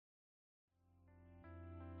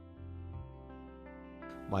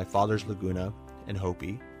My father's Laguna and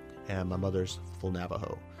Hopi, and my mother's full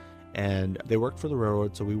Navajo. And they worked for the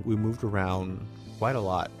railroad, so we moved around quite a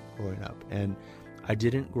lot growing up. And I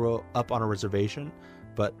didn't grow up on a reservation,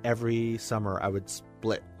 but every summer I would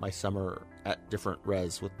split my summer at different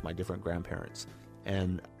res with my different grandparents.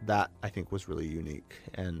 And that, I think, was really unique.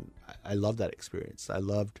 And I loved that experience. I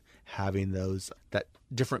loved having that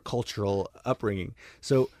different cultural upbringing.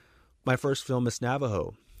 So my first film, Miss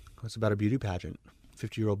Navajo, was about a beauty pageant,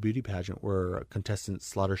 50-year-old beauty pageant where contestants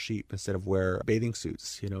slaughter sheep instead of wear bathing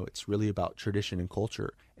suits. It's really about tradition and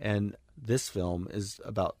culture. And this film is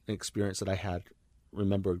about an experience that I had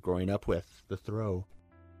remembered growing up with, the throw.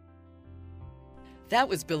 That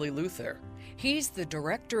was Billy Luther. He's the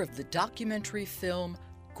director of the documentary film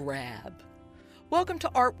Grab. Welcome to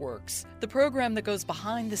Artworks, the program that goes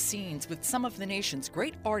behind the scenes with some of the nation's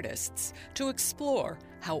great artists to explore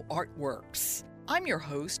how art works. I'm your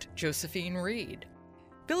host, Josephine Reed.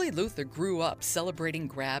 Billy Luther grew up celebrating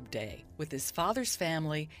Grab Day with his father's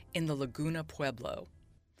family in the Laguna Pueblo.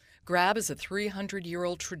 Grab is a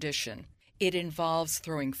 300-year-old tradition. It involves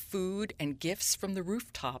throwing food and gifts from the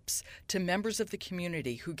rooftops to members of the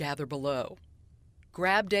community who gather below.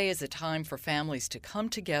 Grab Day is a time for families to come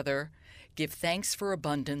together, give thanks for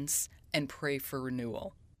abundance, and pray for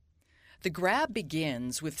renewal. The grab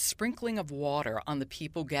begins with sprinkling of water on the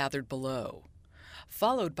people gathered below,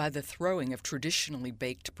 followed by the throwing of traditionally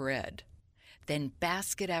baked bread. Then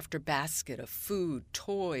basket after basket of food,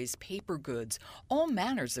 toys, paper goods, all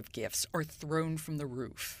manners of gifts are thrown from the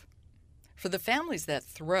roof. For the families that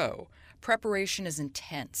throw, preparation is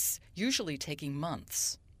intense, usually taking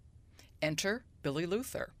months. Enter Billy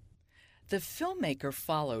Luther. The filmmaker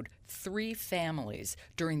followed 3 families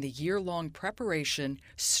during the year-long preparation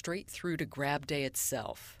straight through to Grab Day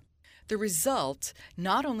itself. The result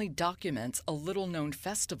not only documents a little-known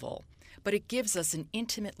festival, but it gives us an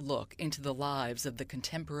intimate look into the lives of the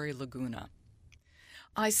contemporary Laguna.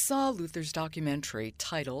 I saw Luther's documentary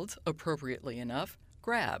titled, appropriately enough,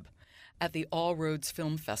 Grab, at the All Roads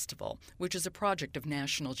Film Festival, which is a project of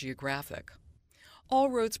National Geographic. All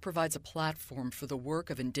Roads provides a platform for the work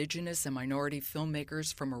of Indigenous and minority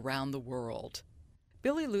filmmakers from around the world.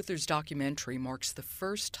 Billy Luther's documentary marks the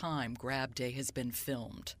first time Grab Day has been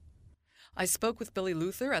filmed. I spoke with Billy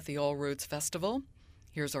Luther at the All Roads Festival.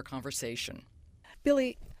 Here's our conversation.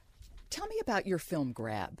 Billy, tell me about your film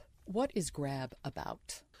Grab. What is Grab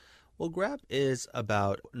about? Well, Grab is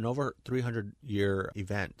about an over 300-year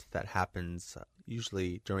event that happens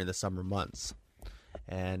usually during the summer months.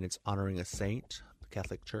 And it's honoring a saint, the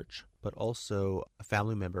Catholic Church, but also a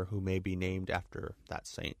family member who may be named after that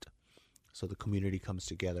saint. So the community comes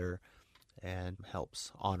together and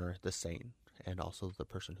helps honor the saint and also the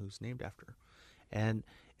person who's named after. And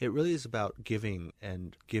it really is about giving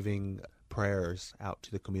prayers out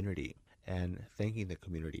to the community and thanking the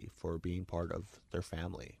community for being part of their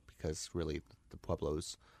family. Because really, the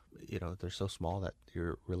Pueblos, they're so small that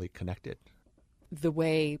you're really connected. The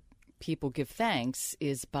way people give thanks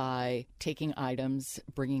is by taking items,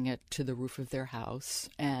 bringing it to the roof of their house,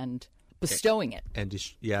 and bestowing it. And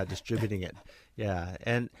distributing it. Yeah,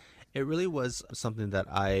 and it really was something that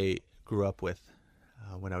I grew up with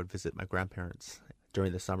when I would visit my grandparents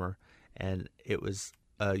during the summer. And it was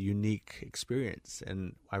a unique experience.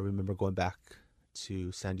 And I remember going back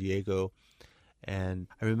to San Diego. And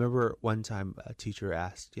I remember one time a teacher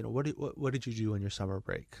asked, what did you do on your summer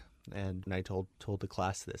break? And I told the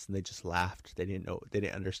class this, and they just laughed. They didn't know, they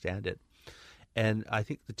didn't understand it. And I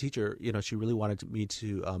think the teacher, she really wanted me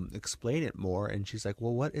to explain it more. And she's like,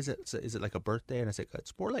 well, what is it? So is it like a birthday? And I said,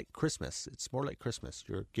 it's more like Christmas. It's more like Christmas.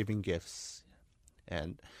 You're giving gifts.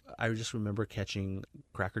 And I just remember catching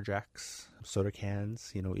Cracker Jacks, soda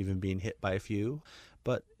cans, even being hit by a few.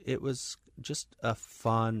 But it was just a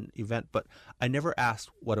fun event. But I never asked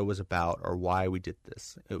what it was about or why we did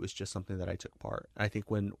this. It was just something that I took part. I think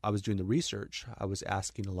when I was doing the research, I was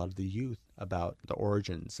asking a lot of the youth about the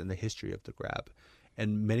origins and the history of the grab.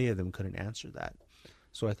 And many of them couldn't answer that.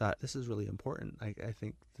 So I thought, this is really important. I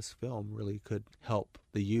think this film really could help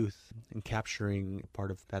the youth in capturing part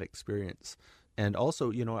of that experience. And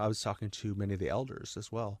also, I was talking to many of the elders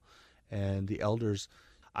as well. And the elders,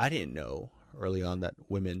 I didn't know early on that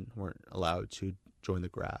women weren't allowed to join the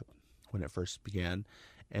grab when it first began.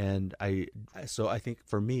 And so I think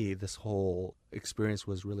for me, this whole experience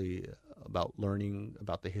was really about learning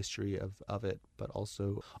about the history of it, but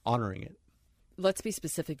also honoring it. Let's be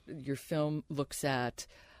specific. Your film looks at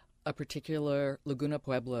a particular Laguna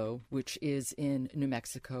Pueblo, which is in New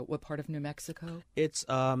Mexico. What part of New Mexico? It's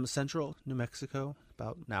central New Mexico,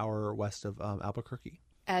 about an hour west of Albuquerque.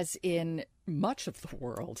 As in much of the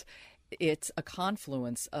world, it's a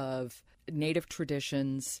confluence of Native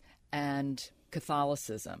traditions and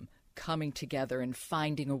Catholicism coming together and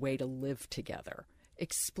finding a way to live together.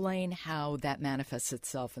 Explain how that manifests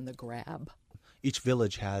itself in the Grab. Each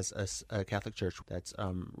village has a Catholic church that's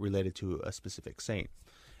related to a specific saint.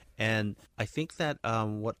 And I think that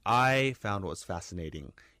what I found was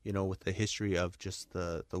fascinating, with the history of just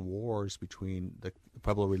the wars between the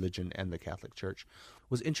Pueblo religion and the Catholic Church,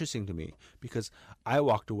 was interesting to me because I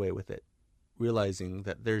walked away with it realizing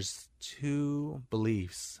that there's two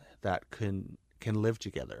beliefs that can live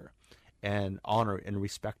together and honor and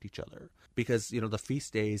respect each other. Because, the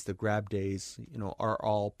feast days, the Grab days, are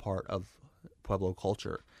all part of Pueblo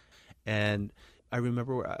culture. And I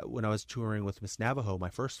remember when I was touring with Miss Navajo, my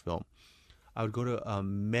first film, I would go to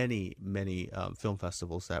many film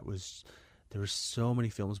festivals. There were so many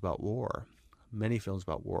films about war,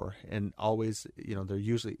 and always, they're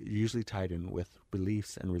usually tied in with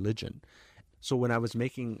beliefs and religion. So when I was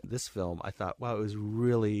making this film, I thought, wow, it was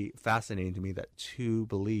really fascinating to me that two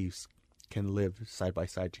beliefs can live side by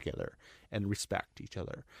side together and respect each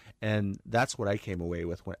other. And that's what I came away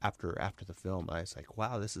with after the film. I was like,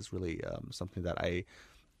 wow, this is really something that I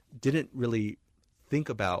didn't really think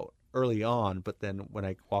about early on, but then when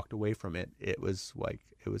I walked away from it, it was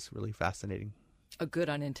really fascinating. A good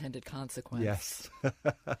unintended consequence. Yes.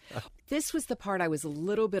 This was the part I was a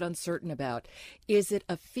little bit uncertain about. Is it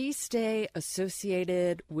a feast day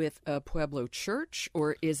associated with a Pueblo church,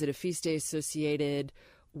 or is it a feast day associated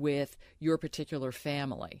with your particular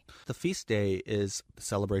family? The feast day is the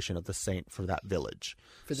celebration of the saint for that village.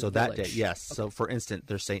 That day, yes. Okay. So for instance,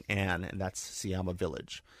 there's Saint Anne, and that's Siama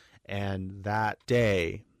village. And that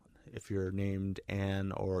day, if you're named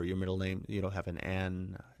Anne or your middle name, have an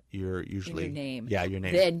Anne, you're usually... your name. Yeah, your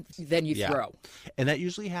name. Then you throw. And that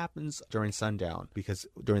usually happens during sundown, because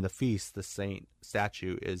during the feast, the saint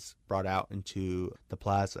statue is brought out into the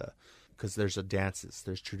plaza, because there's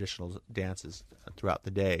traditional dances throughout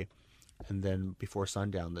the day. And then before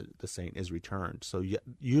sundown, the saint is returned. So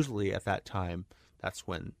usually at that time, that's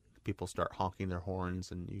when people start honking their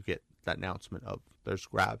horns and you get that announcement of there's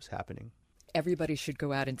grabs happening. Everybody should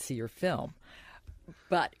go out and see your film.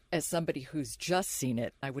 But as somebody who's just seen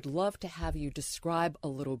it, I would love to have you describe a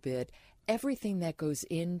little bit everything that goes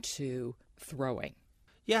into throwing.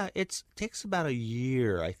 Yeah, it takes about a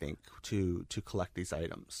year, I think, to collect these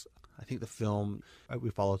items. I think the film, we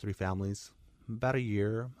follow 3 families, about a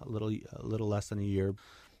year, a little less than a year.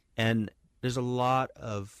 And there's a lot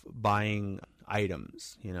of buying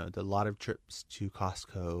items, a lot of trips to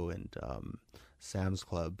Costco and Sam's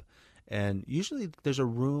Club. And usually there's a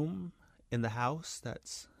room in the house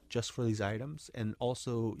that's just for these items. And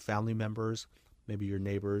also family members, maybe your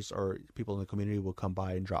neighbors or people in the community will come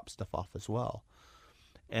by and drop stuff off as well.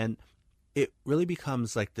 And it really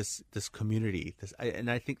becomes like this community. And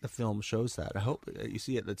I think the film shows that. I hope you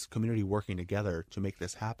see it. That's community working together to make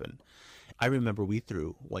this happen. I remember we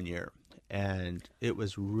threw one year, and it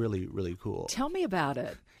was really, really cool. Tell me about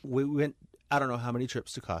it. We went, I don't know how many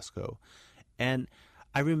trips to Costco, and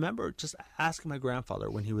I remember just asking my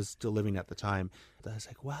grandfather when he was still living at the time. I was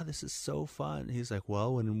like, wow, this is so fun. He's like,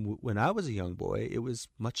 well, when I was a young boy, it was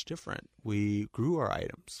much different. We grew our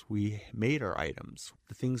items. We made our items.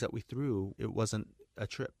 The things that we threw, it wasn't a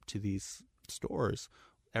trip to these stores.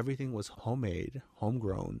 Everything was homemade,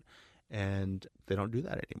 homegrown, and they don't do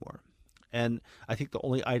that anymore. And I think the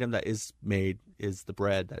only item that is made is the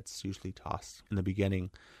bread that's usually tossed in the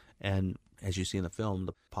beginning. And as you see in the film,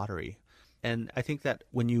 the pottery. And I think that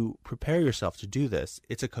when you prepare yourself to do this,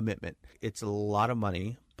 it's a commitment. It's a lot of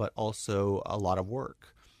money, but also a lot of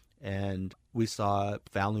work. And we saw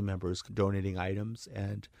family members donating items,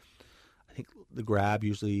 and I think the grab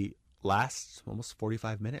usually lasts almost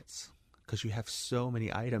 45 minutes because you have so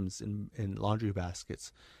many items in laundry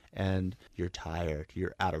baskets, and you're tired,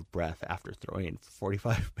 you're out of breath after throwing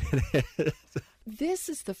 45 minutes. This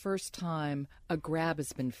is the first time a grab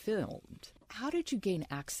has been filmed. How did you gain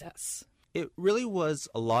access? It really was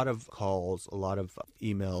a lot of calls, a lot of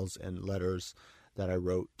emails and letters that I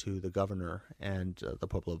wrote to the governor and the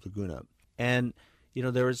Pueblo of Laguna. And,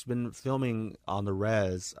 there has been filming on the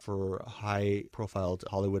res for high-profile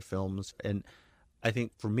Hollywood films. And I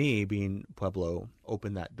think for me, being Pueblo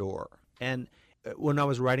opened that door. And when I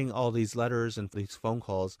was writing all these letters and these phone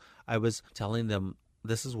calls, I was telling them,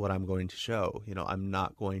 this is what I'm going to show. I'm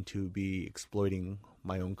not going to be exploiting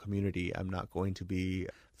my own community. I'm not going to be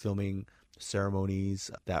filming ceremonies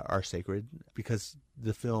that are sacred, because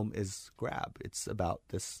the film is grab. It's about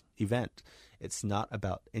this event. It's not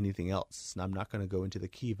about anything else. I'm not going to go into the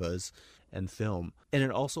kivas and film. And it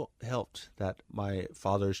also helped that my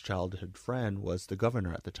father's childhood friend was the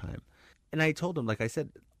governor at the time. And I told him, like I said,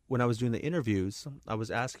 when I was doing the interviews, I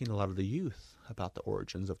was asking a lot of the youth about the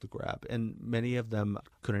origins of the grab, and many of them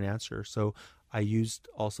couldn't answer. So I used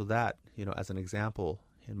also that, as an example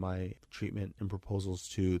in my treatment and proposals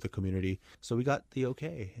to the community. So we got the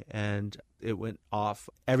okay, and it went off.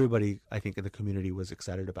 Everybody, I think, in the community was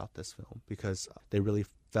excited about this film because they really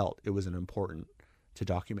felt it was an important to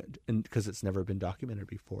document, and because it's never been documented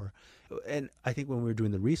before. And I think when we were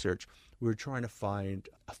doing the research, we were trying to find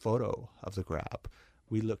a photo of the grab.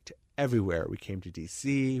 We looked everywhere. We came to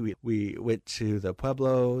DC. We went to the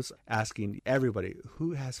Pueblos, asking everybody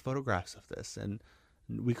who has photographs of this, and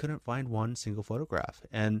we couldn't find one single photograph.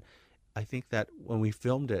 And I think that when we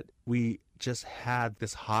filmed it, we just had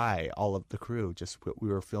this high, all of the crew, we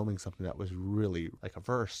were filming something that was really like a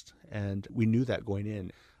first. And we knew that going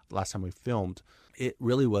in. Last time we filmed, it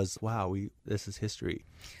really was, wow, this is history.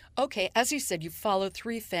 Okay, as you said, you followed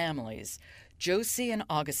 3 families, Josie and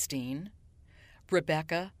Augustine,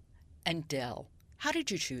 Rebecca, and Dell. How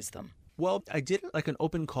did you choose them? Well, I did like an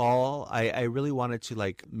open call. I really wanted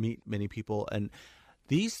to meet many people, and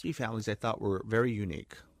these 3 families I thought were very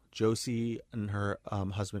unique. Josie and her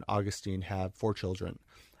husband Augustine have 4 children,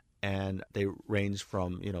 and they range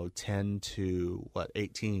from 10 to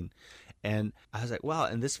 18. And I was like, wow,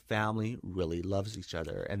 and this family really loves each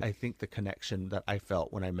other. And I think the connection that I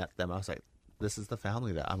felt when I met them, I was like, this is the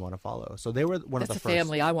family that I want to follow. So they were one of the first. That's the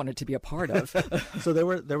family I wanted to be a part of. So they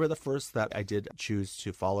were the first that I did choose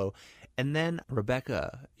to follow. And then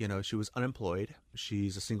Rebecca, she was unemployed.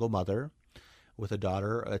 She's a single mother with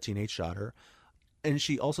a teenage daughter. And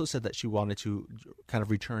she also said that she wanted to kind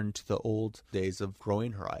of return to the old days of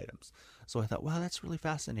growing her items. So I thought, wow, that's really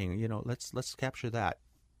fascinating. Let's capture that.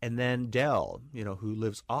 And then Dell, who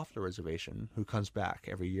lives off the reservation, who comes back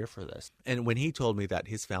every year for this. And when he told me that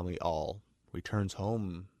his family all returns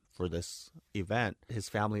home for this event, his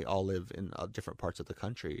family all live in different parts of the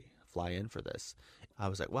country, fly in for this. I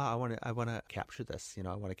was like, wow, I want to capture this.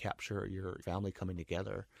 I want to capture your family coming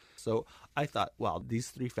together. So I thought, wow, these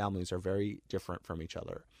 3 families are very different from each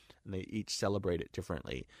other, and they each celebrate it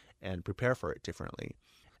differently and prepare for it differently.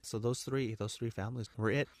 So those three families were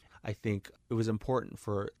it. I think it was important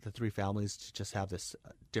for the 3 families to just have this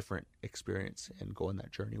different experience and go on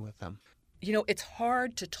that journey with them. It's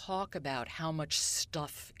hard to talk about how much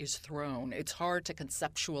stuff is thrown. It's hard to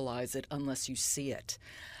conceptualize it unless you see it.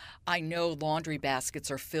 I know laundry baskets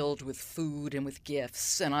are filled with food and with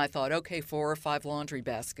gifts, and I thought, okay, 4 or 5 laundry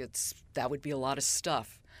baskets, that would be a lot of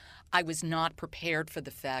stuff. I was not prepared for the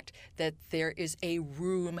fact that there is a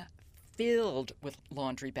room filled with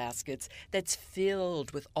laundry baskets that's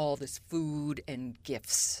filled with all this food and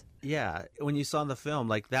gifts. Yeah, when you saw in the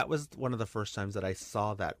film, that was one of the first times that I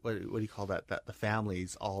saw that. What do you call that? That the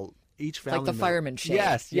families each family. Like the fireman shade.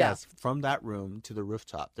 Yes, yeah. yes. From that room to the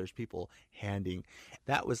rooftop, there's people handing.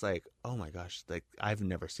 That was like, oh my gosh, I've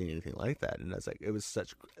never seen anything like that. And it was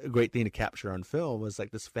such a great thing to capture on film, was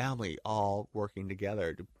this family all working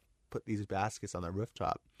together to put these baskets on the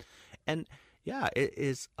rooftop. And yeah, it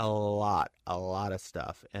is a lot of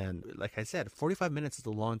stuff. And like I said, 45 minutes is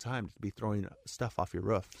a long time to be throwing stuff off your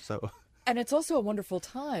roof. So. And it's also a wonderful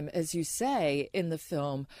time, as you say in the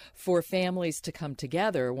film, for families to come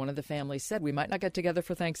together. One of the families said, we might not get together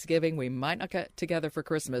for Thanksgiving, we might not get together for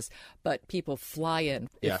Christmas, but people fly in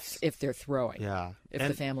if they're throwing, if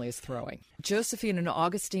the family is throwing. Josephine and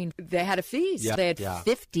Augustine, they had a feast. Yeah, they had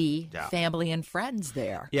 50 family and friends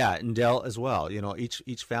there. Yeah, and Dell as well.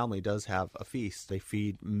 Each family does have a feast. They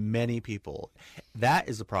feed many people. That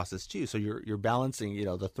is a process too. So you're balancing,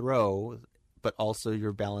 the throw, but also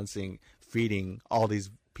you're balancing feeding all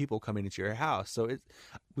these people coming into your house. So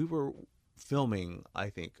we were filming,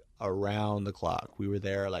 I think, around the clock. We were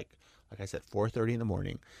there, like I said, 4:30 in the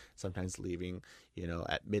morning, sometimes leaving,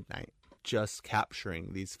 at midnight, just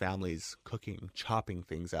capturing these families cooking, chopping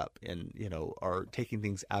things up, and, or taking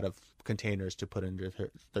things out of containers to put into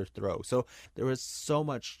their throw. So there was so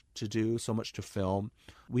much to do, so much to film.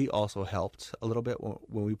 We also helped a little bit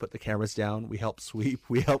when we put the cameras down. We helped sweep,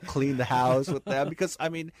 we helped clean the house with them, because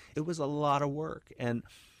it was a lot of work, and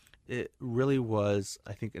it really was,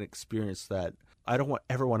 I think, an experience that I don't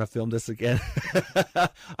ever want to film this again.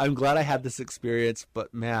 I'm glad I had this experience,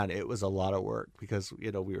 but man, it was a lot of work, because we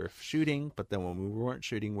were shooting, but then when we weren't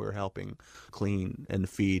shooting, we were helping clean and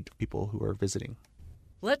feed people who were visiting.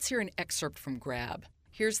 Let's hear an excerpt from Grab.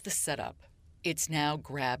 Here's the setup. It's now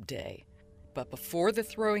Grab Day, but before the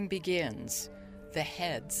throwing begins, the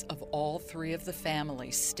heads of all 3 of the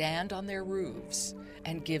families stand on their roofs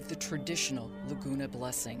and give the traditional Laguna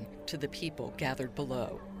blessing to the people gathered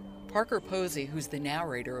below. Parker Posey, who's the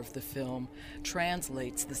narrator of the film,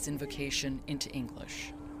 translates this invocation into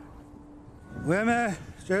English.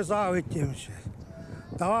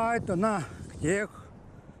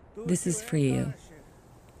 This is for you.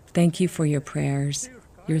 Thank you for your prayers,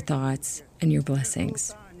 your thoughts, and your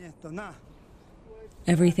blessings.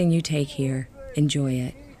 Everything you take here, enjoy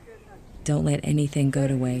it. Don't let anything go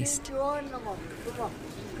to waste.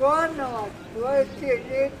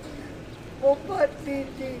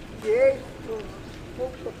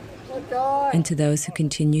 And to those who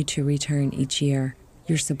continue to return each year,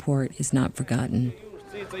 your support is not forgotten.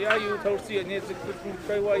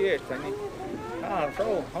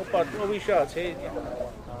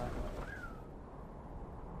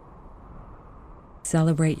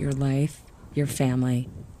 Celebrate your life, your family,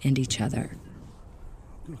 and each other.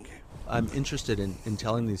 I'm interested in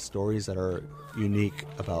telling these stories that are unique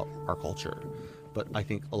about our culture, but I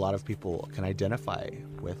think a lot of people can identify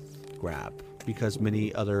with grab because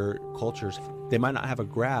many other cultures, they might not have a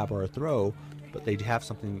grab or a throw, but they have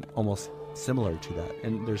something almost similar to that,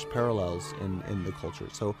 and there's parallels in the culture.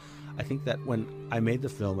 So I think that when I made the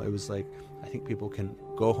film, it was like, I think people can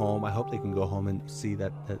go home, I hope they can go home and see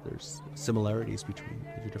that there's similarities between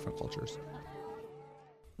the different cultures.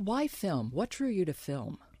 Why film? What drew you to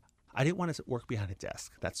film? I didn't want to work behind a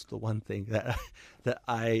desk. That's the one thing that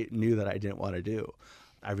I knew that I didn't want to do.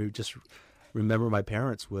 I just remember my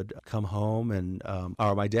parents would come home and,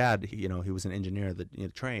 or my dad, he was an engineer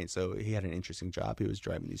that train, so he had an interesting job. He was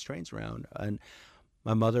driving these trains around, and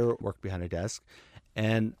my mother worked behind a desk.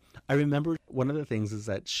 And I remember one of the things is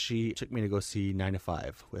that she took me to go see 9 to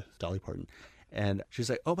 5 with Dolly Parton. And she's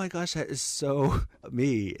like, oh my gosh, that is so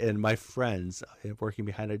me and my friends working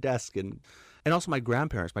behind a desk. And also my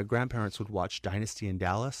grandparents. My grandparents would watch Dynasty in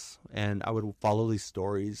Dallas, and I would follow these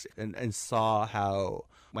stories and saw how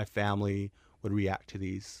my family would react to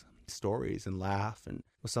these stories and laugh. And it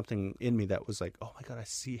was something in me that was like, oh my God, I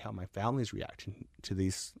see how my family's reacting to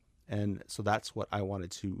these. And so that's what I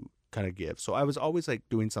wanted to kind of give. So I was always like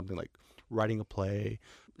doing something like writing a play,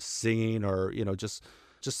 singing, or,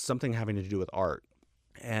 just something having to do with art.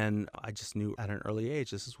 And I just knew at an early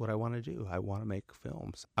age, this is what I want to do. I want to make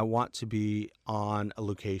films. I want to be on a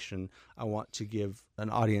location. I want to give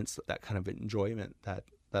an audience that kind of enjoyment that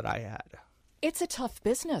I had. It's a tough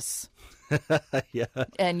business. Yeah.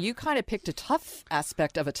 And you kind of picked a tough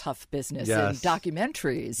aspect of a tough business in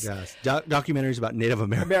documentaries. Yes. Documentaries about Native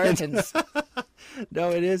Americans.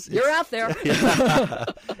 No, it is. You're out there. Yeah.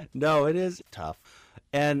 No, it is tough.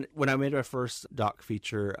 And when I made our first doc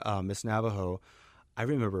feature, Miss Navajo, I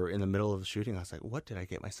remember in the middle of the shooting, I was like, what did I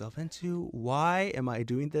get myself into? Why am I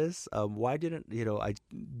doing this? Why didn't, I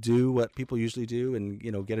do what people usually do and,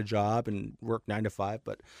 get a job and work 9 to 5?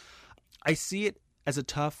 But I see it as a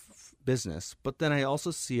tough business, but then I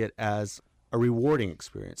also see it as a rewarding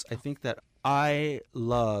experience. I think that I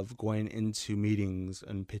love going into meetings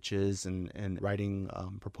and pitches and writing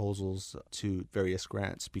proposals to various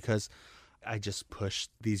grants because I just push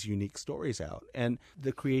these unique stories out. And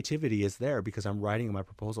the creativity is there because I'm writing my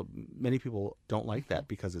proposal. Many people don't like that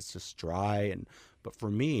because it's just dry. But for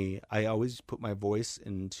me, I always put my voice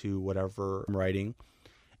into whatever I'm writing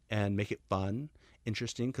and make it fun,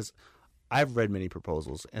 interesting, because I've read many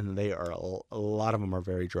proposals, and they are a lot of them are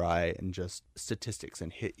very dry and just statistics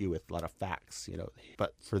and hit you with a lot of facts,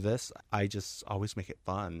 But for this, I just always make it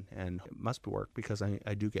fun, and it must work because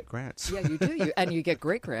I do get grants. Yeah, you do, and you get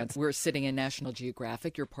great grants. We're sitting in National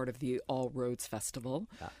Geographic. You're part of the All Roads Festival.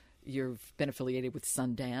 Yeah. You've been affiliated with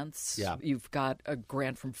Sundance. Yeah. You've got a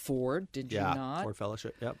grant from Ford, did you not? Yeah, Ford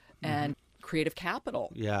Fellowship, yep. And Creative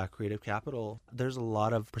Capital. Yeah, Creative Capital. There's a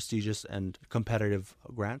lot of prestigious and competitive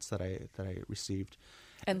grants that I received.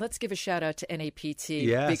 And let's give a shout out to NAPT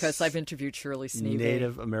because I've interviewed Shirley Sneevy.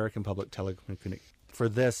 Native American Public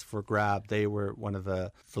Telecommunications. For Grab, they were one of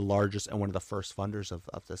the largest and one of the first funders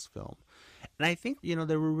of this film. And I think, they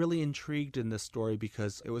were really intrigued in this story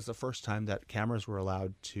because it was the first time that cameras were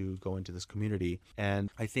allowed to go into this community. And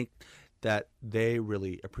I think that they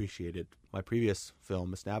really appreciated my previous film,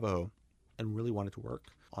 Miss Navajo, and really wanted to work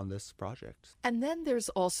on this project. And then there's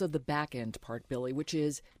also the back end part, Billy, which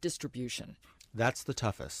is distribution. That's the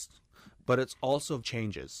toughest, but it's also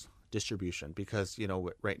changes distribution because,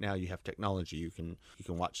 right now you have technology. You can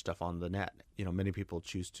watch stuff on the net. Many people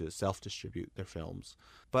choose to self-distribute their films.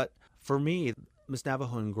 But for me, Miss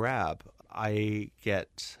Navajo and Grab, I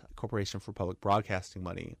get Corporation for Public Broadcasting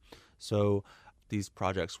money. So these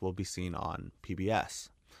projects will be seen on PBS.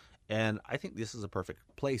 And I think this is a perfect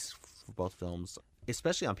place for both films,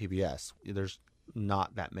 especially on PBS. There's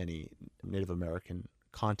not that many Native American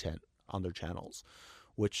content on their channels,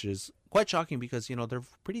 which is quite shocking because, they're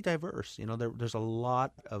pretty diverse. There's a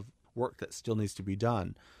lot of work that still needs to be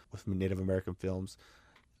done with Native American films.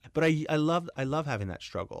 But I love having that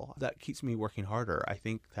struggle. That keeps me working harder. I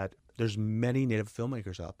think that there's many Native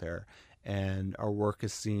filmmakers out there, and our work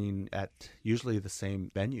is seen at usually the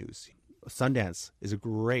same venues. Sundance is a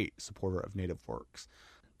great supporter of Native works.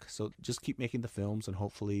 So just keep making the films, and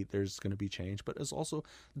hopefully there's going to be change. But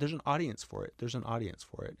there's an audience for it. There's an audience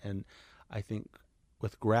for it. And I think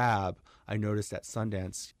with Grab, I noticed at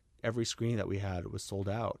Sundance, every screening that we had was sold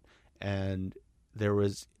out. And there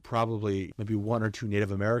was probably maybe one or two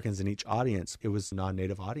Native Americans in each audience. It was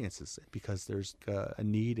non-Native audiences because there's a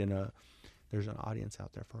need and there's an audience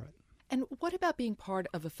out there for it. And what about being part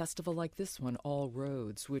of a festival like this one, All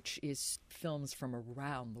Roads, which is films from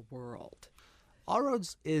around the world? All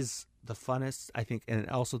Roads is the funnest, I think, and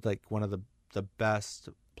also like one of the best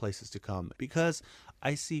places to come because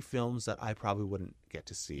I see films that I probably wouldn't get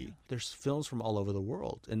to see. There's films from all over the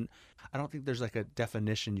world, and I don't think there's like a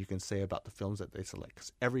definition you can say about the films that they select,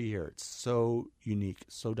 because every year it's so unique,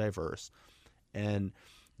 so diverse, and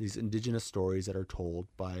these indigenous stories that are told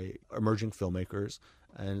by emerging filmmakers,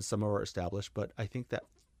 and some are established, but I think that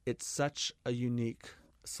it's such a unique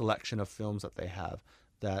selection of films that they have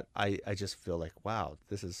that I just feel like, wow,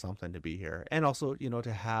 this is something to be here. And also,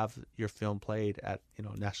 to have your film played at,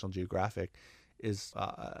 National Geographic is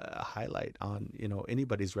a highlight on,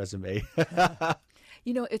 anybody's resume.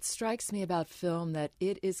 It strikes me about film that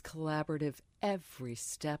it is collaborative every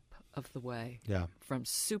step of the way. Yeah. From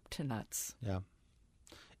soup to nuts. Yeah.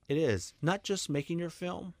 It is. Not just making your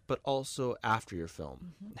film, but also after your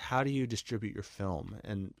film. Mm-hmm. How do you distribute your film?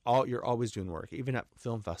 And you're always doing work. Even at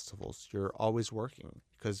film festivals, you're always working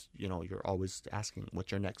because, you're always asking,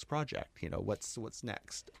 what's your next project? What's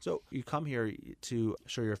next? So you come here to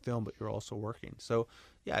show your film, but you're also working. So,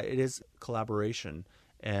 yeah, it is collaboration.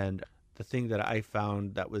 And the thing that I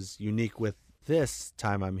found that was unique with this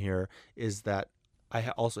time I'm here is that I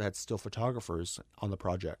also had still photographers on the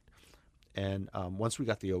project. And once we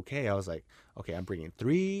got the okay, I was like, okay, I'm bringing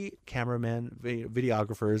 3 cameramen,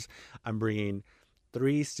 videographers. I'm bringing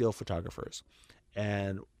 3 still photographers.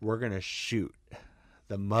 And we're going to shoot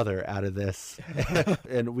the mother out of this.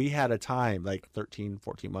 And we had a time, like 13,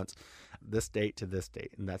 14 months, this date to this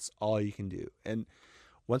date. And that's all you can do. And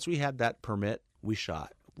once we had that permit, we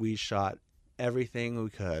shot. We shot everything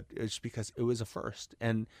we could. It's because it was a first.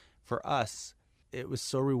 And for us, it was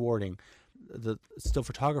so rewarding. The still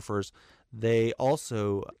photographers, they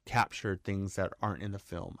also captured things that aren't in the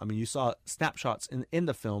film. I mean, you saw snapshots in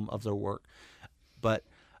the film of their work, but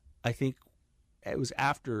I think it was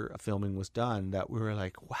after filming was done that we were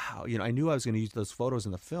like, wow, I knew I was going to use those photos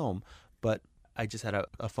in the film, but I just had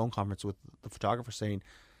a phone conference with the photographer saying,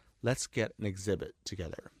 let's get an exhibit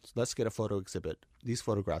together. So let's get a photo exhibit. These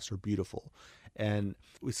photographs are beautiful. And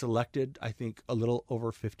we selected, I think, a little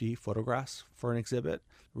over 50 photographs for an exhibit.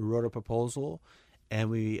 We wrote a proposal, and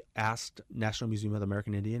we asked National Museum of the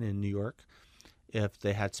American Indian in New York if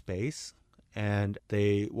they had space, and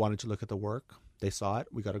they wanted to look at the work. They saw it.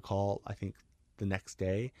 We got a call, I think, the next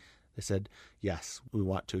day. They said, yes, we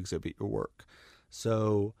want to exhibit your work.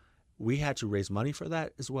 So we had to raise money for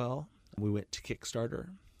that as well. We went to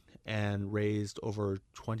Kickstarter and raised over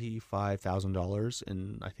 $25,000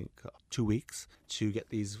 in, I think, 2 weeks to get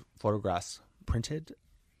these photographs printed,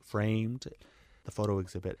 framed. The photo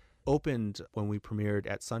exhibit opened when we premiered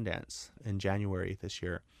at Sundance in January this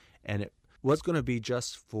year. And it was going to be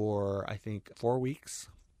just for, I think, 4 weeks,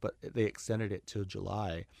 but they extended it to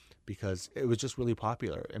July because it was just really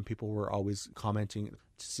popular and people were always commenting.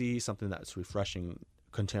 To see something that's refreshing,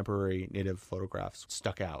 contemporary Native photographs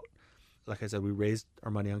stuck out. Like I said, we raised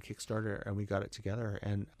our money on Kickstarter and we got it together.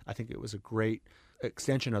 And I think it was a great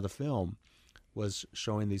extension of the film was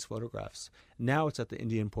showing these photographs. Now it's at the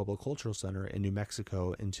Indian Pueblo Cultural Center in New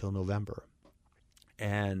Mexico until November.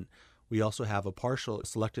 And we also have a partial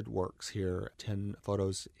selected works here, 10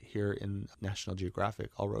 photos here in National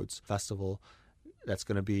Geographic All Roads Festival that's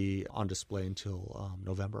going to be on display until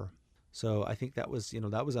November. So I think that was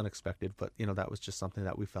unexpected, but, that was just something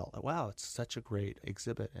that we felt like, wow, it's such a great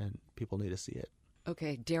exhibit and people need to see it.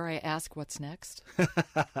 Okay, dare I ask what's next?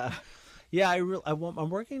 Yeah, I'm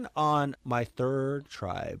working on my 3rd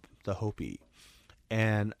tribe, the Hopi,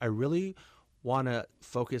 and I really want to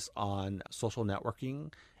focus on social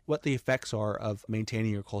networking, what the effects are of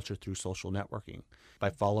maintaining your culture through social networking by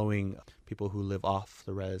following people who live off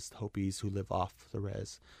the res, Hopis who live off the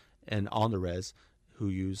res and on the res who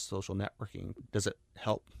use social networking. Does it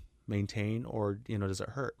help maintain or, does it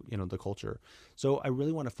hurt, the culture? So I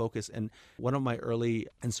really want to focus. And one of my early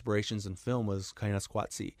inspirations in film was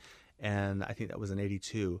Kainasquatsi. And I think that was in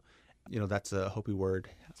 82. That's a Hopi word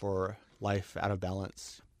for life out of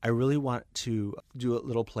balance. I really want to do a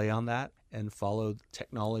little play on that and follow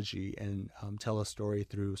technology and tell a story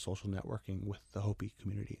through social networking with the Hopi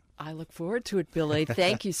community. I look forward to it, Billy.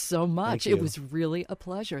 Thank you so much. You. It was really a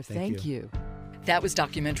pleasure. Thank you. That was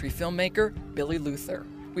documentary filmmaker Billy Luther.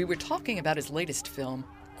 We were talking about his latest film,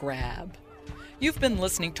 Grab. You've been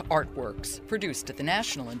listening to Artworks, produced at the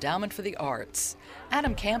National Endowment for the Arts.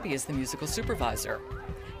 Adam Campy is the musical supervisor.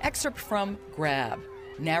 Excerpt from Grab,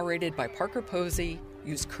 narrated by Parker Posey,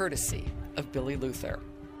 used courtesy of Billy Luther.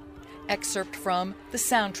 Excerpt from the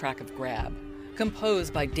soundtrack of Grab,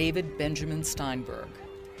 composed by David Benjamin Steinberg.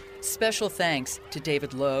 Special thanks to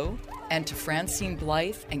David Lowe and to Francine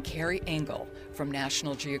Blythe and Carrie Engel from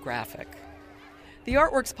National Geographic. The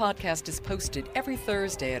Artworks podcast is posted every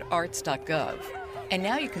Thursday at arts.gov, and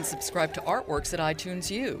now you can subscribe to Artworks at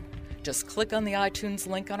iTunes U. Just click on the iTunes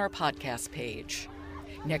link on our podcast page.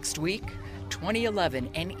 Next week,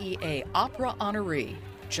 2011 NEA Opera honoree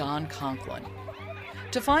John Conklin.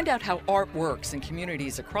 To find out how art works in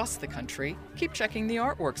communities across the country, keep checking the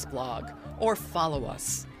Artworks blog or follow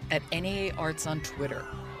us at NEA Arts on Twitter.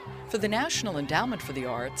 For the National Endowment for the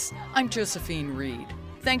Arts, I'm Josephine Reed.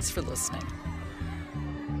 Thanks for listening.